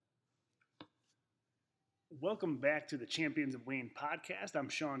Welcome back to the Champions of Wayne podcast. I'm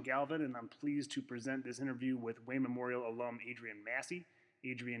Sean Galvin, and I'm pleased to present this interview with Wayne Memorial alum Adrian Massey.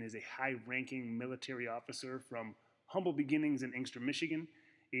 Adrian is a high-ranking military officer from humble beginnings in Inkster, Michigan.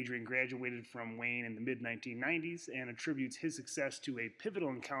 Adrian graduated from Wayne in the mid-1990s and attributes his success to a pivotal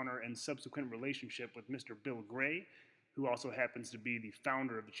encounter and subsequent relationship with Mr. Bill Gray, who also happens to be the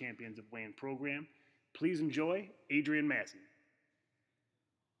founder of the Champions of Wayne program. Please enjoy Adrian Massey.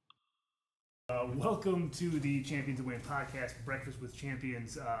 Welcome to the Champions of Wayne podcast, Breakfast with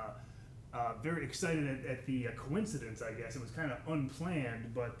Champions. Very excited at the coincidence, I guess. It was kind of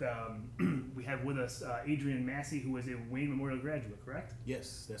unplanned, but we have with us Adrian Massey, who is a Wayne Memorial graduate, correct?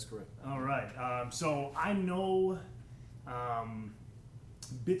 Yes, that's correct. All right. So I know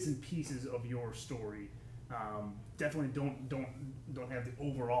bits and pieces of your story. Definitely don't have the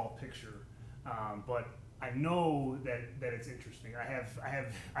overall picture, but I know that it's interesting. I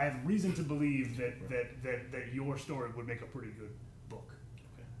have reason to believe that your story would make a pretty good book.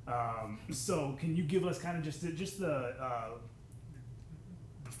 Okay. So can you give us kind of just the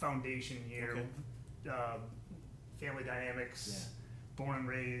foundation here, family dynamics, born and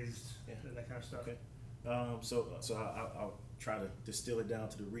raised, that kind of stuff. Okay. So I'll try to distill it down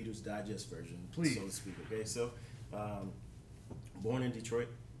to the Reader's Digest version, please, so to speak. Okay. So born in Detroit,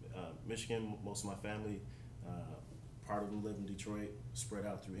 Michigan. Most of my family, part of them live in Detroit, spread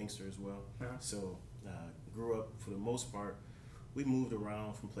out through Inkster as well. Uh-huh. So grew up, for the most part, we moved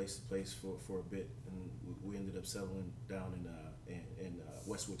around from place to place for a bit, and we ended up settling down in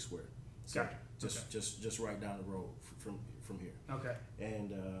Westwick Square. So Gotcha. just right down the road from here. Okay.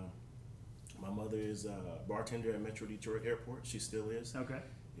 And my mother is a bartender at Metro Detroit Airport. She still is. Okay.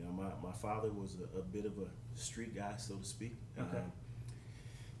 You know, my father was a bit of a street guy, so to speak. Okay.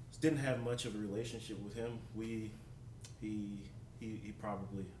 Didn't have much of a relationship with him. He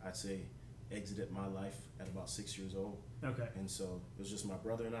probably, I'd say, exited my life at about 6 years old. Okay. And so it was just my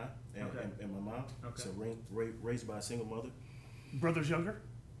brother and I, and my mom. Okay. So raised by a single mother. Brother's younger?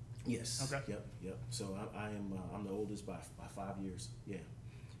 Yes. Okay. Yep. So I'm the oldest by 5 years. Yeah.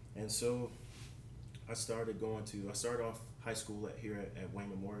 And so I started off high school here at Wayne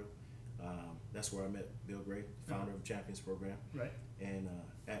Memorial. That's where I met Bill Gray, founder of the Champions program. Right. And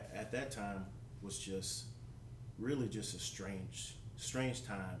at that time was just really just a strange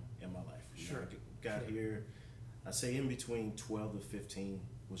time in my life. You know, I got here, I'd say in between 12 to 15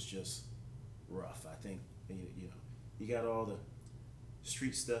 was just rough. I think, you got all the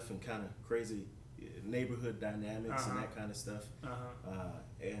street stuff and kind of crazy neighborhood dynamics and that kind of stuff,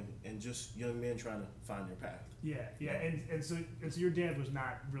 and just young men trying to find their path. Yeah. And so your dad was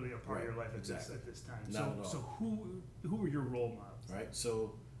not really a part of your life at this time. Not at all. So who were your role models? Right.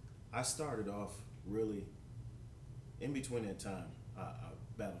 So I started off really in between that time. I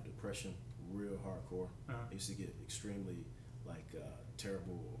battled depression real hardcore. I used to get extremely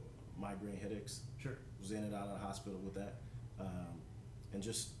terrible migraine headaches. Sure. Was in and out of the hospital with that, and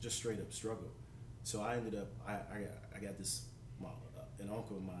just straight up struggle. So I ended up, I got this, an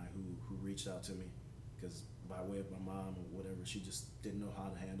uncle of mine who reached out to me because by way of my mom or whatever, she just didn't know how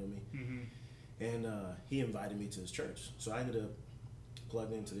to handle me. Mm-hmm. And he invited me to his church. So I ended up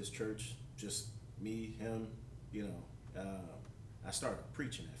plugged into this church, just me, him, I started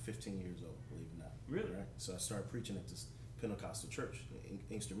preaching at 15 years old, believe it or not. Really? Right? So I started preaching at this Pentecostal church in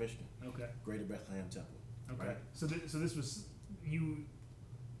Inkster, Michigan. Okay. Greater Bethlehem Temple. Okay. Right? So this was, you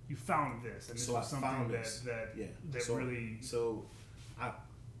found this, and this So was I something found that so, really. So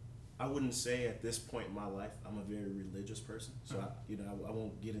I wouldn't say at this point in my life I'm a very religious person. So I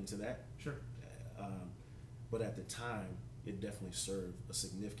won't get into that. Sure. But at the time, it definitely served a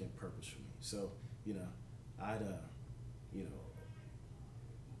significant purpose for me. So I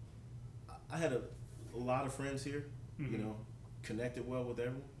had a lot of friends here. Mm-hmm. Connected well with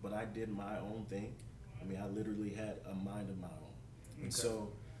everyone, but I did my own thing. I mean, I literally had a mind of my own. And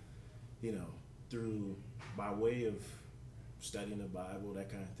so, by way of studying the Bible, that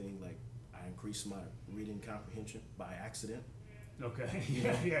kind of thing, I increased my reading comprehension by accident. Okay.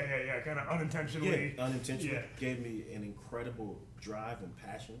 Yeah. Kind of unintentionally. Yeah, unintentionally. Yeah. Gave me an incredible drive and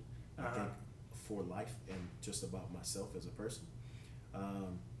passion, I think, for life and just about myself as a person.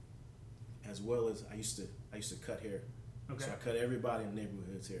 As well as I used to cut hair. Okay. So I cut everybody in the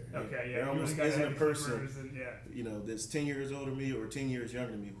neighborhood's hair. Okay, yeah. There almost isn't a person, that's 10 years older than me or 10 years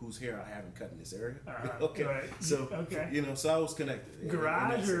younger than me whose hair I haven't cut in this area. Okay. Right. So, so I was connected.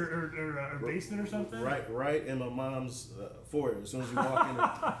 Garage or basement or something? Right in my mom's foyer. As soon as you walk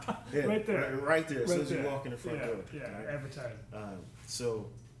in. Right there. Right there. As soon as you walk in the front door. Yeah, right? Advertising.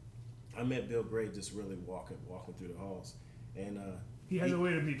 So I met Bill Gray just really walking through the halls. And He has a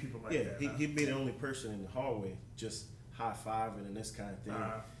way to meet people like that. Yeah, he'd be the only person in the hallway just high-fiving and this kind of thing.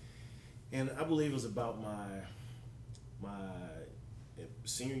 And I believe it was about my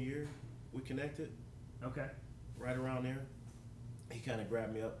senior year we connected. Okay. Right around there, he kind of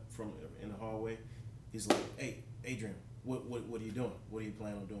grabbed me up from in the hallway. He's like, "Hey, Adrian, what are you doing? What do you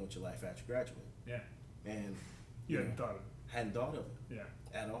plan on doing with your life after you graduate?" Yeah. And you hadn't thought of it. Hadn't thought of it. Yeah.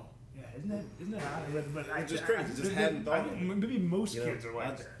 At all. Yeah, isn't that odd? But it's just crazy. Just hadn't thought of it. Maybe most kids are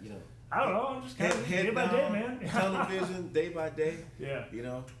like that. I don't know. I'm just kind of head day by day, man. Television, day by day. Yeah.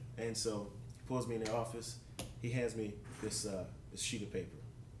 And so he pulls me in the office. He hands me this sheet of paper.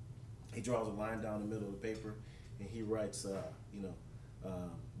 He draws a line down the middle of the paper, and he writes,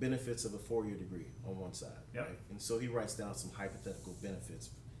 benefits of a 4-year degree on one side. Yep. Right? And so he writes down some hypothetical benefits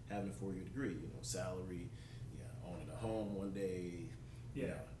of having a 4-year degree. Salary, owning a home one day.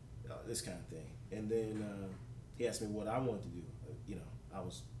 This kind of thing. And then he asked me what I wanted to do. I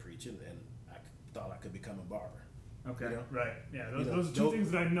was preaching, and I thought I could become a barber. Okay. Right. Yeah. Those are two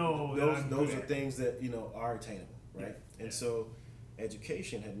things that I know. Those are things that are attainable, right? Yeah. And so,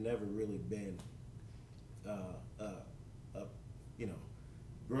 education had never really been,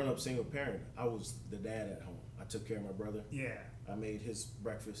 growing up single parent. I was the dad at home. I took care of my brother. Yeah. I made his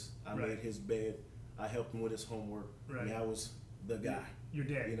breakfast. I made his bed. I helped him with his homework. Right. I mean, I was the guy. Your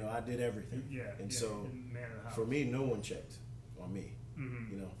dad. I did everything. Yeah. And so, for me, no one checked on me.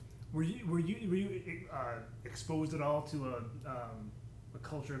 Mm-hmm. Were you exposed at all to a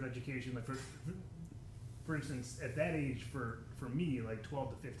culture of education? Like for instance, at that age, for me, like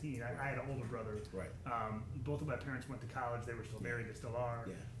 12 to 15, I had an older brother. Right. Both of my parents went to college. They were still married. They still are.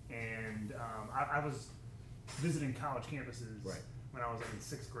 Yeah. And I was visiting college campuses when I was in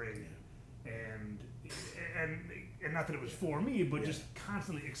 6th grade, and not that it was for me, but just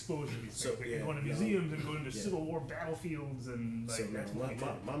constantly exposed to these things. Like going to museums and going to Civil War battlefields and like.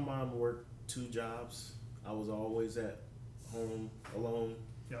 So my mom worked 2 jobs. I was always at home alone.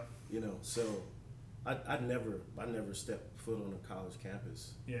 Yeah. So I never stepped foot on a college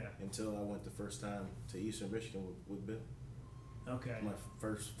campus. Yeah. Until I went the first time to Eastern Michigan with Bill. Okay. My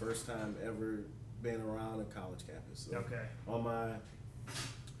first time ever being around a college campus. So okay. On my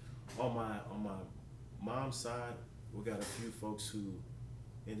mom's side, we got a few folks who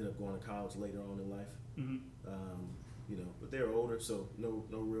ended up going to college later on in life. Mm-hmm. But they're older, so no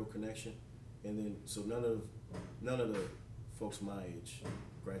real connection. And then so none of the folks my age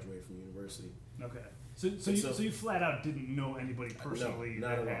graduated from university. Okay. So you flat out didn't know anybody personally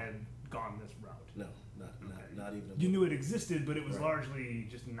that had gone this route. No, not even. You knew it existed, but it was largely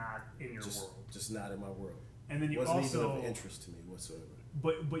just not in your world. Just not in my world. And then you wasn't also even of interest to me whatsoever.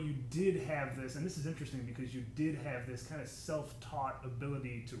 But you did have this, and this is interesting because you did have this kind of self-taught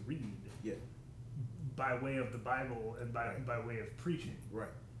ability to read. Yeah. By way of the Bible and by way of preaching. Right.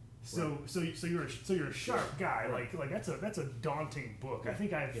 So you're a sharp guy. Right. Like that's a daunting book. I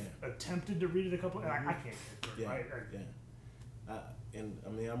think I've attempted to read it a couple. I can't get through it. And I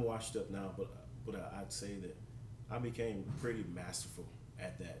mean I'm washed up now, but I'd say that I became pretty masterful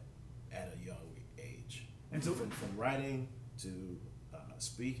at a young age. And so from writing to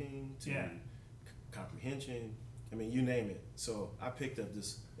speaking to comprehension, I mean you name it. So I picked up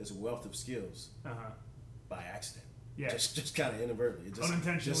this wealth of skills by accident. Yeah. Just kind of inadvertently.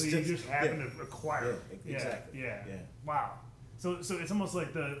 Unintentionally, you just happen to acquire it. Yeah, exactly. Yeah. Wow. So it's almost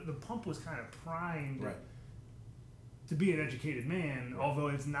like the pump was kind of primed to be an educated man, although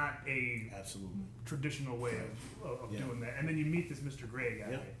it's not a traditional way of doing that. And then you meet this Mr. Gray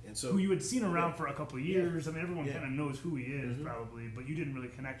guy, and so, who you had seen around for a couple of years. I mean, everyone kind of knows who he is probably, but you didn't really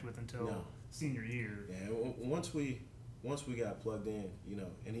connect with until senior year. Yeah. Once we got plugged in,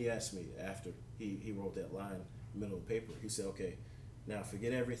 and he asked me after he wrote that line. Middle of the paper, he said, okay, now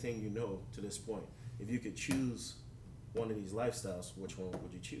forget everything you know to this point. If you could choose one of these lifestyles, which one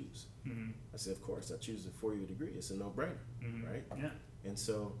would you choose? Mm-hmm. I said, of course, I choose a 4-year degree. It's a no-brainer, right? Yeah. And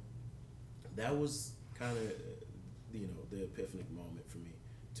so that was kind of, the epiphanic moment for me,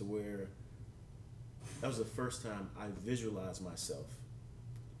 to where that was the first time I visualized myself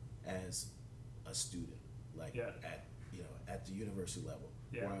as a student, at the university level,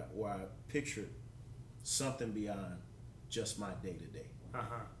 where I pictured something beyond just my day-to-day.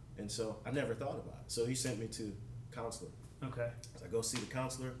 And so I never thought about it. So he sent me to counselor. Okay. So I go see the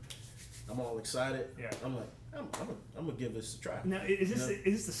counselor. I'm all excited. Yeah. I'm like, I'm gonna give this a try. Now, is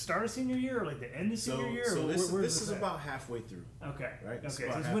this the start of senior year or like the end of senior year? So this is about halfway through. Okay. Right? Okay. So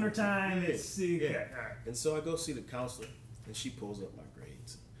it's wintertime. Yeah. All right. And so I go see the counselor, and she pulls up my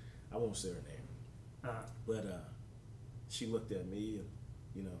grades. I won't say her name. But she looked at me and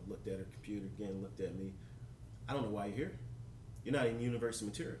looked at her computer again, looked at me. I don't know why you're here. you're not even university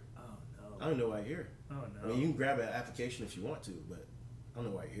material. Oh no. I don't know why you're here. Oh no. I mean, you can grab an application if you want to, but I don't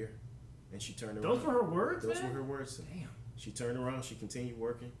know why you're here. And she turned around. Those were her words. Those man? were her words. Damn. She turned around. She continued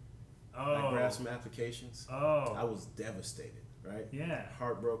working. Oh. I grabbed some applications. Oh. I was devastated. Right. Yeah.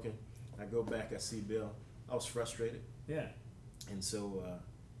 Heartbroken. I go back. I see Bill. I was frustrated. Yeah. And so,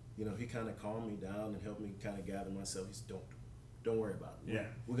 he kind of calmed me down and helped me kind of gather myself. He said, "Don't worry about it. Yeah.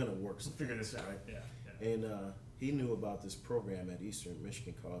 We're gonna work. We'll figure this out. Right? Yeah. And he knew about this program at Eastern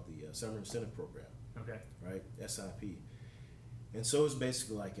Michigan called the Summer Incentive Program. Okay. Right, SIP. And so it's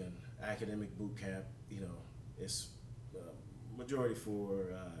basically like an academic boot camp. It's majority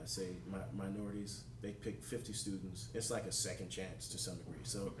for say minorities. They pick 50 students. It's like a second chance to some degree.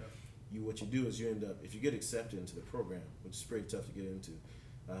 So. Okay. What you do is you end up, if you get accepted into the program, which is pretty tough to get into,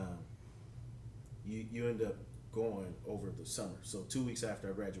 you end up going over the summer. So 2 weeks after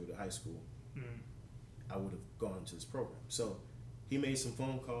I graduated high school, I would have gone into this program. So he made some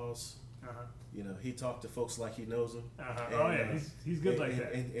phone calls. He talked to folks like he knows them. And, he's good like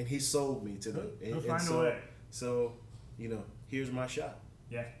that. And he sold me to them. He'll find a way. So, here's my shot.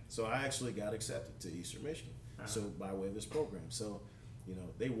 Yeah. So I actually got accepted to Eastern Michigan. So by way of this program. So,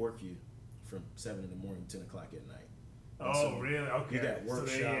 they work you from 7 in the morning, 10 o'clock at night. And so really? Okay. You got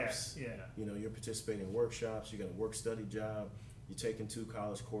workshops. So you're participating in workshops. You got a work-study job. You're taking 2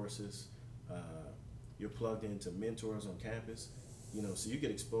 college courses. You're plugged into mentors on campus. So you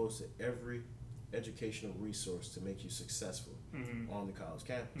get exposed to every educational resource to make you successful on the college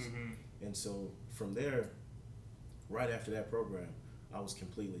campus. And so from there, right after that program, I was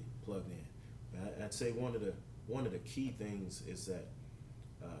completely plugged in. I'd say one of the key things is that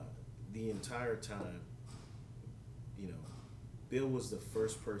the entire time, Bill was the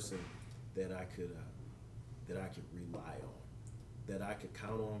first person that I could rely on, that I could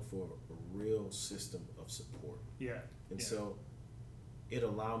count on for a real system of support. Yeah. And so it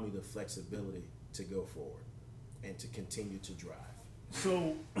allowed me the flexibility to go forward and to continue to drive.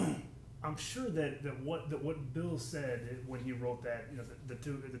 So I'm sure that what Bill said when he wrote that, the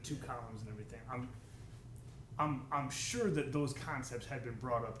two columns and everything, I'm sure that those concepts had been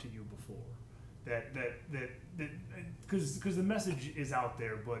brought up to you before. That because the message is out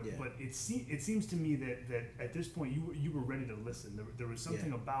there, but it seems to me that at this point you were ready to listen. There was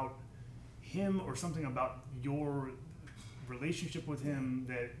something about him or something about your relationship with him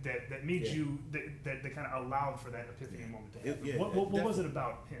that made you that kind of allowed for that epiphany moment to happen. What was it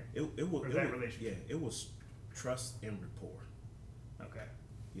about him? That relationship? Yeah, it was trust and rapport. Okay.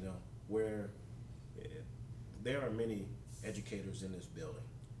 Where there are many educators in this building.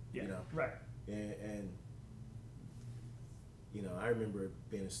 Yeah. Right. And I remember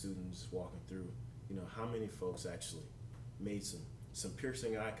being a student just walking through, how many folks actually made some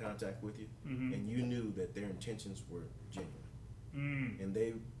piercing eye contact with you, and you knew that their intentions were genuine, and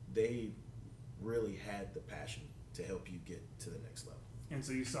they really had the passion to help you get to the next level. And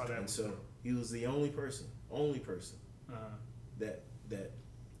so you saw that. And so he was the only person that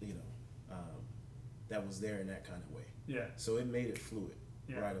that was there in that kind of way. Yeah. So it made it fluid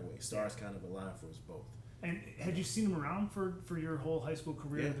right away. Stars kind of aligned for us both. And had you seen him around for your whole high school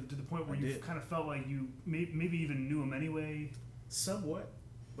career to the point where you kind of felt like you maybe even knew him anyway? Somewhat,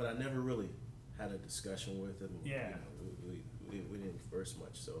 but I never really had a discussion with him. Yeah. We didn't converse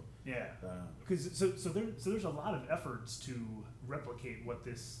much. So yeah. Because there's a lot of efforts to replicate what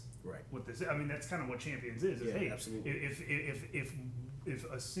this. Right. What this? I mean, that's kind of what Champions is. Hey, absolutely.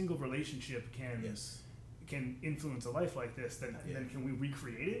 If a single relationship can influence a life like this, then can we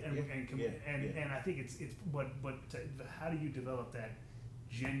recreate it? And I think it's how do you develop that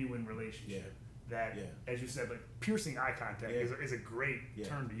genuine relationship? That, as you said, like piercing eye contact is a great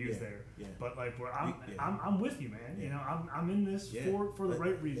term to use there. Yeah. But like, where I'm with you, man. Yeah. I'm in this for the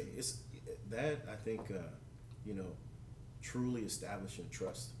right reason. It's that I think truly establishing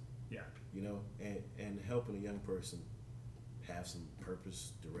trust. Yeah. And helping a young person have some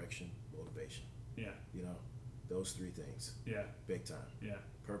purpose, direction, motivation. Yeah. Those 3 things. Yeah. Big time. Yeah.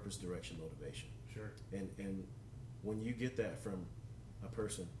 Purpose, direction, motivation. Sure. And when you get that from a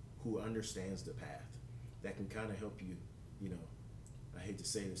person who understands the path, that can kind of help you, I hate to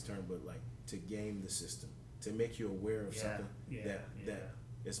say this term, but like to game the system, to make you aware of something that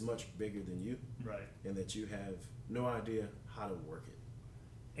is much bigger than you. Right. And that you have no idea how to work it.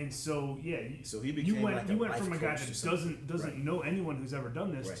 And so so he became you went like from a guy that doesn't know anyone who's ever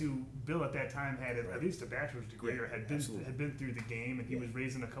done this to Bill at that time had at least a bachelor's degree or had been through the game, and he was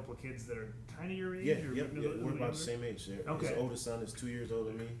raising a couple of kids that are kind of your age. We're about the same age. Okay. His oldest son is 2 years older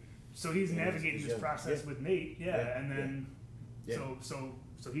than me. So he's navigating this process with Nate, and then so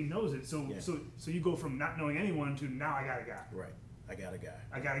So he knows it. So so you go from not knowing anyone to now I got a guy. Right. I got a guy.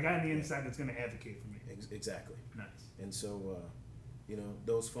 I got a guy on the inside that's going to advocate for me. Exactly. Nice. And so,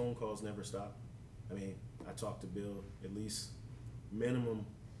 those phone calls never stop. I mean, I talk to Bill at least minimum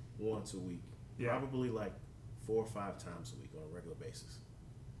once a week. Yeah. Probably like 4 or 5 times a week on a regular basis.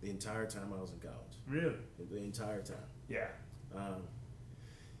 The entire time I was in college. Really? The entire time. Yeah.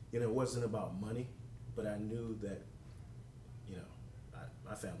 It wasn't about money, but I knew that,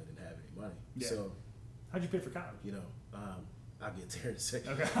 my family didn't have any money. Yeah. So, how'd you pay for college? I'll get there in a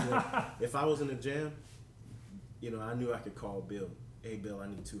second. Okay. If I was in a jam, I knew I could call Bill. Hey, Bill, I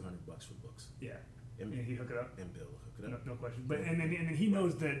need $200 for books. Yeah. And he hook it up. And Bill will hook it up. No question. But and then he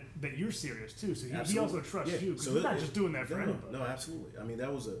knows that you're serious too. So he also trusts you. Because you're not just doing that for anybody. No, absolutely. I mean,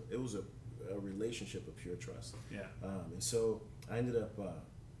 it was a relationship of pure trust. Yeah. And so I ended up,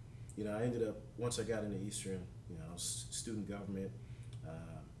 once I got into Eastern, I was student government.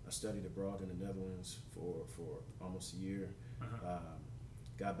 I studied abroad in the Netherlands for almost a year. Uh-huh.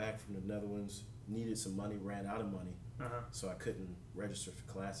 Got back from the Netherlands, needed some money, ran out of money, so I couldn't register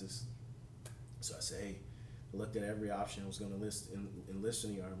for classes. So I said, hey, I looked at every option. I was going to enlist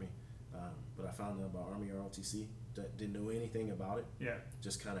in the Army, but I found out about Army ROTC. Didn't know anything about it. Yeah.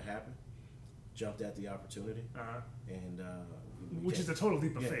 Just kind of happened. Jumped at the opportunity, and which is a total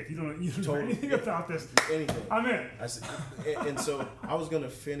leap of faith. You don't know anything about this. Anything. I'm in. And so I was going to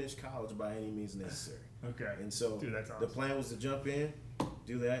finish college by any means necessary. Okay. And so Dude, that's awesome. The plan was to jump in,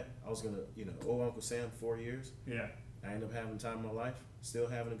 do that. I was going to owe Uncle Sam 4 years. Yeah. I ended up having the time of my life, still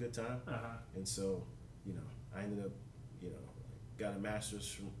having a good time. And so, I ended up, got a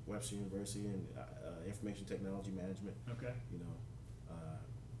master's from Webster University in information technology management. Okay.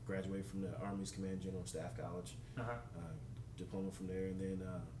 Graduated from the Army's Command General Staff College. Diploma from there, and then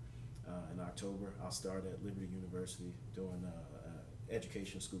in October I'll start at Liberty University doing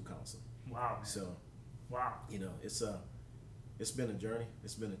education school counseling. Wow. Man. So, wow. It's been a journey.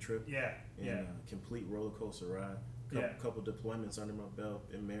 It's been a trip. Yeah. And a complete roller coaster ride. Couple deployments under my belt.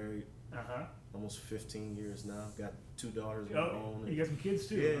 Been married. Almost 15 years now. Got 2 daughters of my own. You got some kids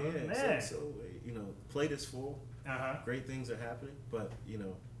too. Yeah. Man. So plate is full. Great things are happening, but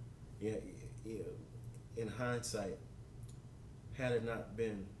in hindsight, had it not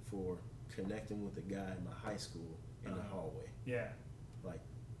been for connecting with a guy in my high school in the hallway,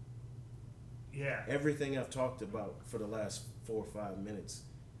 everything I've talked about for the last 4 or 5 minutes,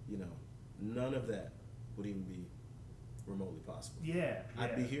 none of that would even be remotely possible. Yeah.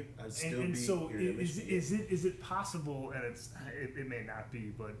 I'd be here. I'd still and be so here. Is it possible? And it may not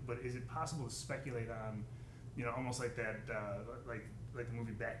be, but is it possible to speculate on, almost like that, like the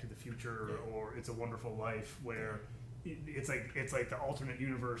movie Back to the Future or It's a Wonderful Life, where it's like the alternate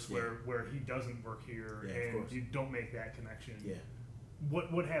universe where he doesn't work here and you don't make that connection. Yeah.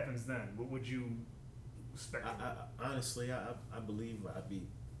 What happens then? What would you speculate? Honestly, I believe I'd be,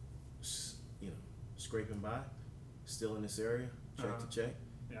 scraping by, still in this area, check to check.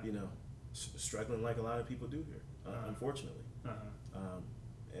 Yeah. Struggling like a lot of people do here, unfortunately.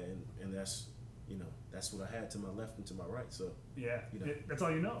 And that's that's what I had to my left and to my right. So that's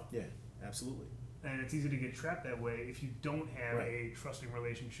all you know. Yeah, absolutely. And it's easy to get trapped that way if you don't have a trusting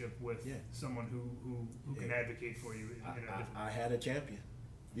relationship with someone who can advocate for you. I had a champion.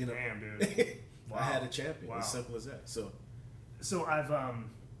 Damn, dude. Wow. I had a champion. Wow. As simple as that. So I've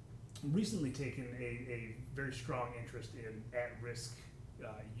recently taken a very strong interest in at-risk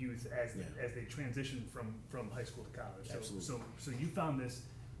youth as they transition from high school to college. Absolutely. So you found this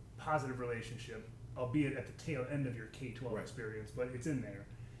positive relationship, albeit at the tail end of your K-12 experience, but it's in there.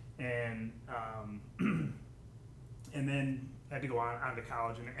 And and then had to go on to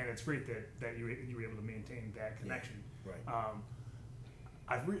college, and it's great that you were able to maintain that connection. Yeah,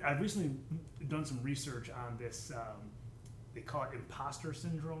 right. I've recently done some research on this. They call it imposter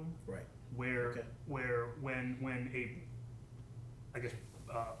syndrome. Right. Where when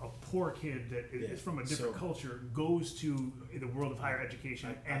a poor kid that is from a different culture goes to the world of higher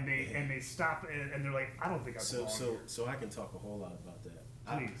education and they stop and they're like, I don't think I belong here. So I can talk a whole lot about that.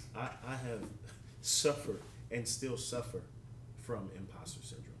 Please. I have suffered and still suffer from imposter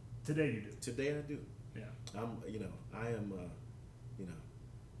syndrome. Today you do. Today I do. Yeah. I am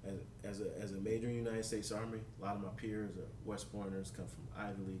as a major in the United States Army, a lot of my peers are West Pointers, come from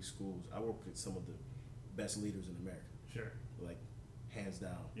Ivy League schools. I work with some of the best leaders in America. Sure. Like hands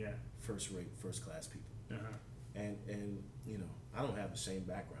down. Yeah. First rate, first class people. And I don't have the same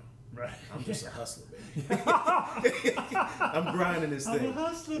background. Right. I'm just a hustler, baby. I'm grinding this thing. I'm a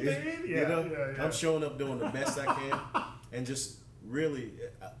hustler, baby. Yeah. I'm showing up doing the best I can, and just really.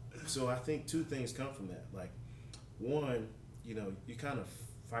 So I think 2 things come from that. Like, one, you kind of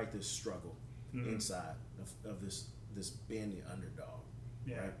fight this struggle inside of this being the underdog,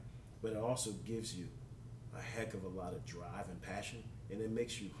 right? But it also gives you a heck of a lot of drive and passion, and it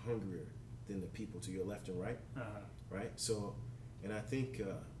makes you hungrier than the people to your left and right, right? So, and I think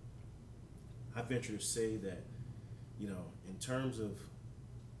I venture to say that, you know, in terms of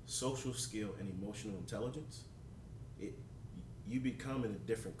social skill and emotional intelligence, you become in a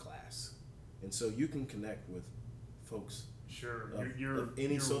different class, and so you can connect with folks. Sure, of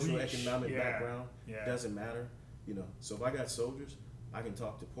any social economic background, yeah. doesn't matter, you know. So if I got soldiers, I can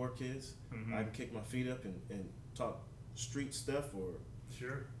talk to poor kids. I can kick my feet up and talk street stuff or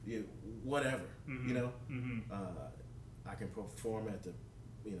whatever, you know. I can perform at the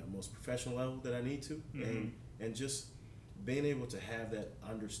most professional level that I need to, and just being able to have that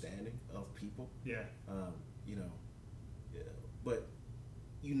understanding of people. You know, but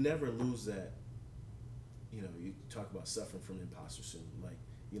you never lose that. You know, you talk about suffering from imposter syndrome, like,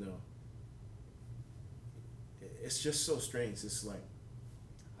 you know, it's just so strange. It's like,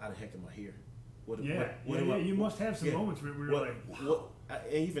 how the heck am I here? You must have some moments where you're like, wow.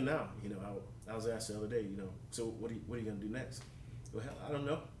 And even now, you know, I was asked the other day, you know, so what are you gonna do next? Well, hell, I don't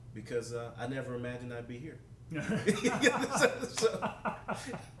know, because I never imagined I'd be here.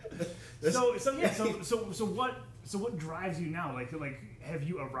 So what drives you now? Like have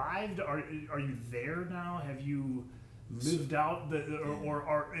you arrived? Are you there now? Have you lived out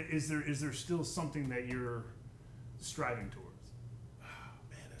or is there still something that you're striving towards? Oh,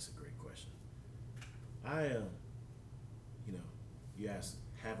 man, that's a great question. You asked,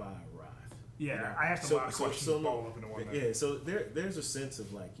 have I arrived? Yeah, you know? I asked a lot of questions all up into one. Yeah, so there's a sense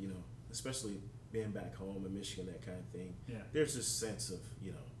of, like, you know, especially being back home in Michigan, that kind of thing. Yeah. There's this sense of,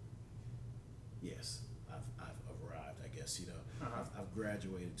 you know, yes, I've arrived, I guess, you know. I've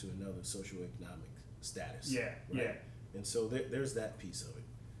graduated to another socioeconomic status. Yeah, right? yeah. And so there's that piece of it.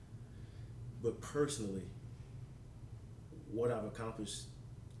 But personally, what I've accomplished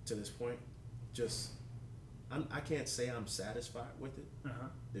to this point, I can't say I'm satisfied with it.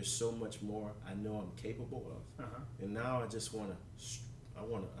 There's so much more I know I'm capable of, and now I just want to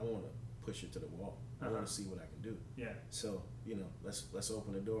push it to the wall. I want to see what I can do. Yeah. So, you know, let's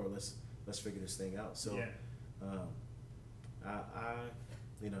open the door. Let's figure this thing out. So, I'll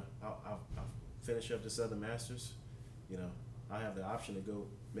finish up this other master's. You know, I have the option to go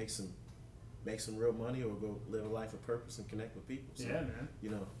make some real money, or go live a life of purpose and connect with people. So, yeah, man. You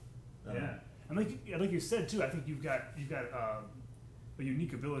know. And like you said too, I think you've got a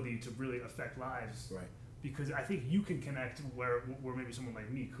unique ability to really affect lives. Right. Because I think you can connect where maybe someone like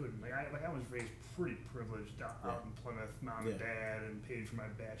me couldn't. Like I was raised pretty privileged out in Plymouth, mom and dad, and paid for my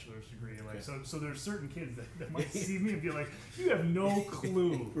bachelor's degree. Like so there's certain kids that might see me and be like, you have no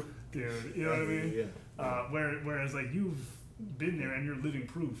clue, dude. You know what I mean? Whereas like you've been there and you're living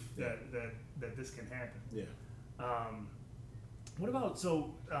proof that this can happen. Yeah. What about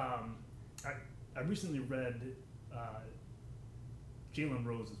I recently read Jalen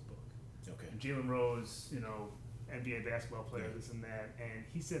Rose's book. Okay. And Jalen Rose, you know, NBA basketball player, this and that, and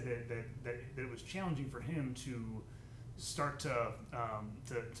he said that it was challenging for him to start to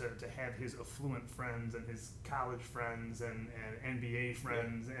have his affluent friends and his college friends and NBA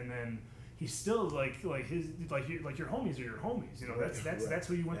friends, and then he's still like your homies are your homies, you know. That's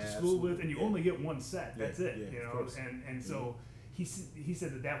who you went to school with, and you only get one set. That's it, you know. And so he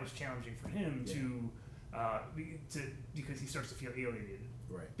said that was challenging for him to because he starts to feel alienated.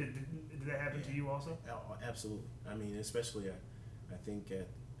 Right. Did that happen to you also? Oh, absolutely. I mean, especially I think at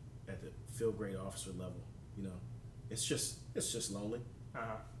the field grade officer level, you know, it's just lonely.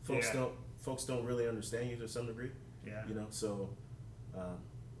 Folks don't really understand you to some degree. Yeah. You know, so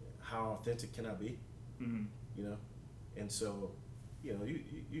how authentic can I be? Mm-hmm. You know, and so, you know,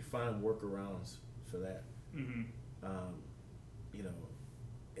 you find workarounds for that. Mm-hmm. You know,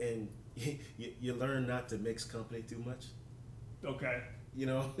 and you learn not to mix company too much. Okay. You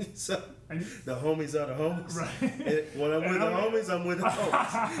know, so the homies are the homies. Right. And when I'm with the homies, I'm with the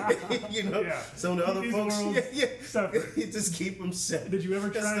homies. You know, some of the other folks, separate. You just keep them separate. Did you ever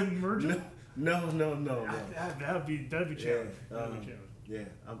try and merge them? No. That'd be challenging. Yeah.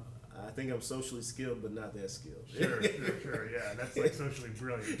 I think I'm socially skilled, but not that skilled. Sure. Yeah, that's like socially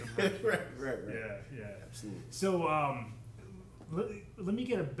brilliant. Right. Yeah. Absolutely. So, let me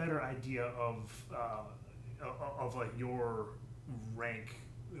get a better idea of like your rank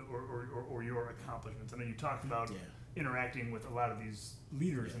or your accomplishments. I know you talked about interacting with a lot of these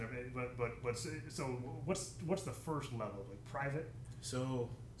leaders and everything, but so what's the first level, like private? So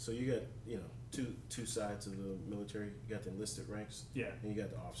you got, you know, two sides of the military. You got the enlisted ranks, and you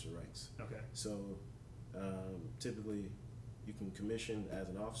got the officer ranks. Okay. So typically you can commission as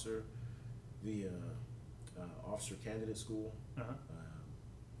an officer via officer candidate school,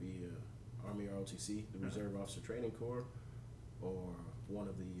 via Army ROTC, the Reserve Officer Training Corps, or one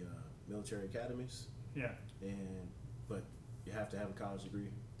of the military academies. Yeah. But you have to have a college degree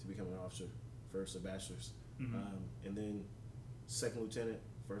to become an officer, first a bachelor's, and then second lieutenant,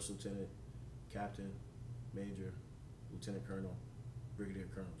 first lieutenant, captain, major, lieutenant colonel, brigadier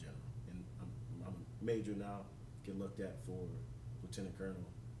colonel, general. And I'm a major now, get looked at for lieutenant colonel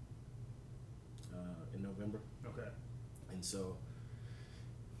in November. Okay. And so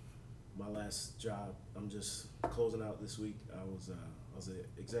my last job, I'm just closing out this week. I was an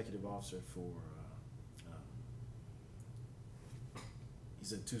executive officer for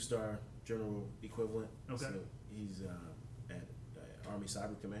he's a 2-star general equivalent. Okay. So he's at Army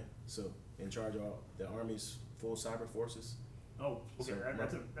Cyber Command. So in charge of the Army's full cyber forces. Oh, okay. So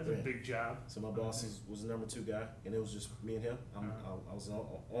that's a big job. So my boss was the number 2 guy, and it was just me and him. I was the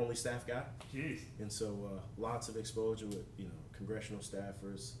only staff guy. Jeez. And so lots of exposure with congressional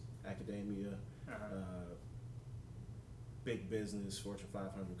staffers, academia, big business, Fortune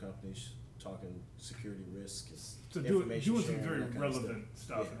 500 companies, talking security risk. So doing some very relevant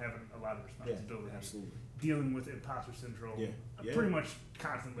stuff and having a lot of responsibility. Yeah, absolutely. Dealing with imposter syndrome. Yeah. Pretty much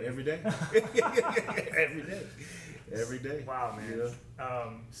constantly. Every day. Every day. Wow, man.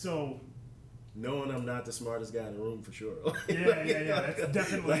 So. Knowing I'm not the smartest guy in the room for sure. Yeah. That's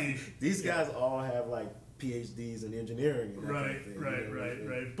definitely. These guys all have PhDs in engineering. And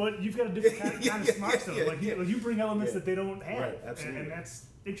right. But you've got a different kind of smart stuff. You bring elements that they don't have. Right, absolutely. And that's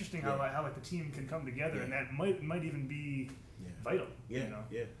interesting how the team can come together, and that might even be vital. Yeah.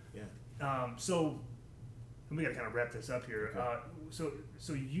 So, and we got to kind of wrap this up here. Okay.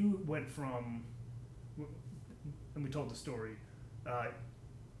 So you went from, and we told the story.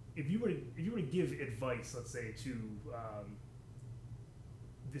 If you were to give advice, let's say to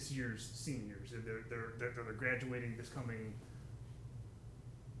this year's seniors, they're graduating this coming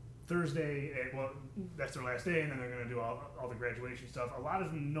Thursday. That's their last day, and then they're going to do all the graduation stuff. A lot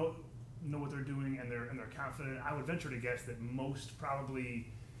of them know what they're doing, and they're confident. I would venture to guess that most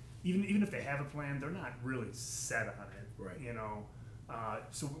probably, even if they have a plan, they're not really set on it. Right.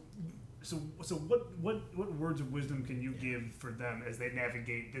 So what words of wisdom can you give for them as they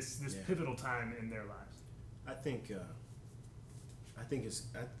navigate this pivotal time in their lives? I think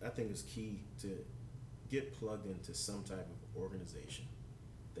it's key to get plugged into some type of organization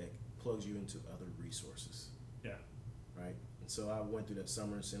that plugs you into other resources. Yeah. Right. And so I went through that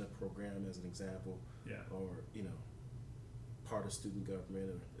summer incentive program as an example. Yeah. Or part of student government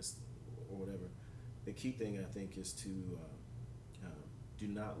or whatever. The key thing I think is to do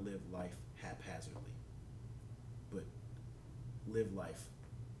not live life haphazardly, but live life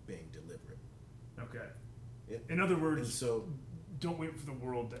being deliberate. Okay. In other words, don't wait for the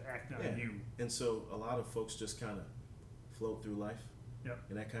world to act on you. And so a lot of folks just kind of float through life. Yep.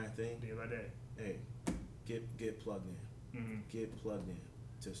 And that kind of thing. Day by day. Hey, get plugged in. Mm-hmm. Get plugged in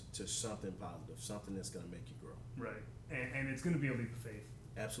to something positive, something that's going to make you grow. Right. And it's going to be a leap of faith.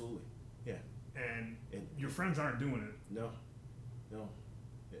 Absolutely. Yeah. And your friends aren't doing it. No.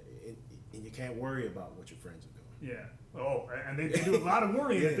 And you can't worry about what your friends are doing. Yeah. Oh, and they do a lot of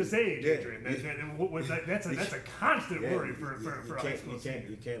worrying at this age, Adrian. That's a constant worry for high school seniors.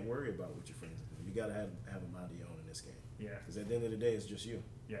 You can't worry about what your friends are doing. You got to have a mind of your own in this game. Yeah. Because at the end of the day, it's just you.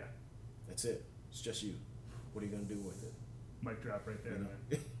 Yeah. That's it. It's just you. What are you going to do with it? Mic drop right there, man.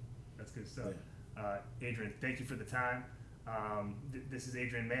 That's good stuff. Yeah. Adrian, thank you for the time. This is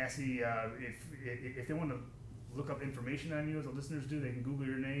Adrian Massey. If they want to look up information on you, as the listeners do, they can Google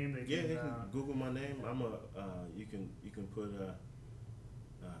your name. They can Google my name. You can put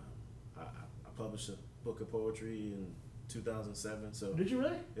I published a book of poetry in 2007. So did you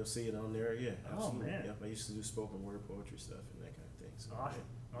really? You'll see it on there. Yeah, absolutely. Oh man. Yep, I used to do spoken word poetry stuff and that kind of thing. So,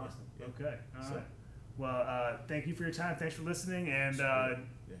 awesome. Yeah. Okay. All right. Well, thank you for your time. Thanks for listening, and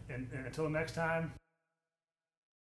until next time.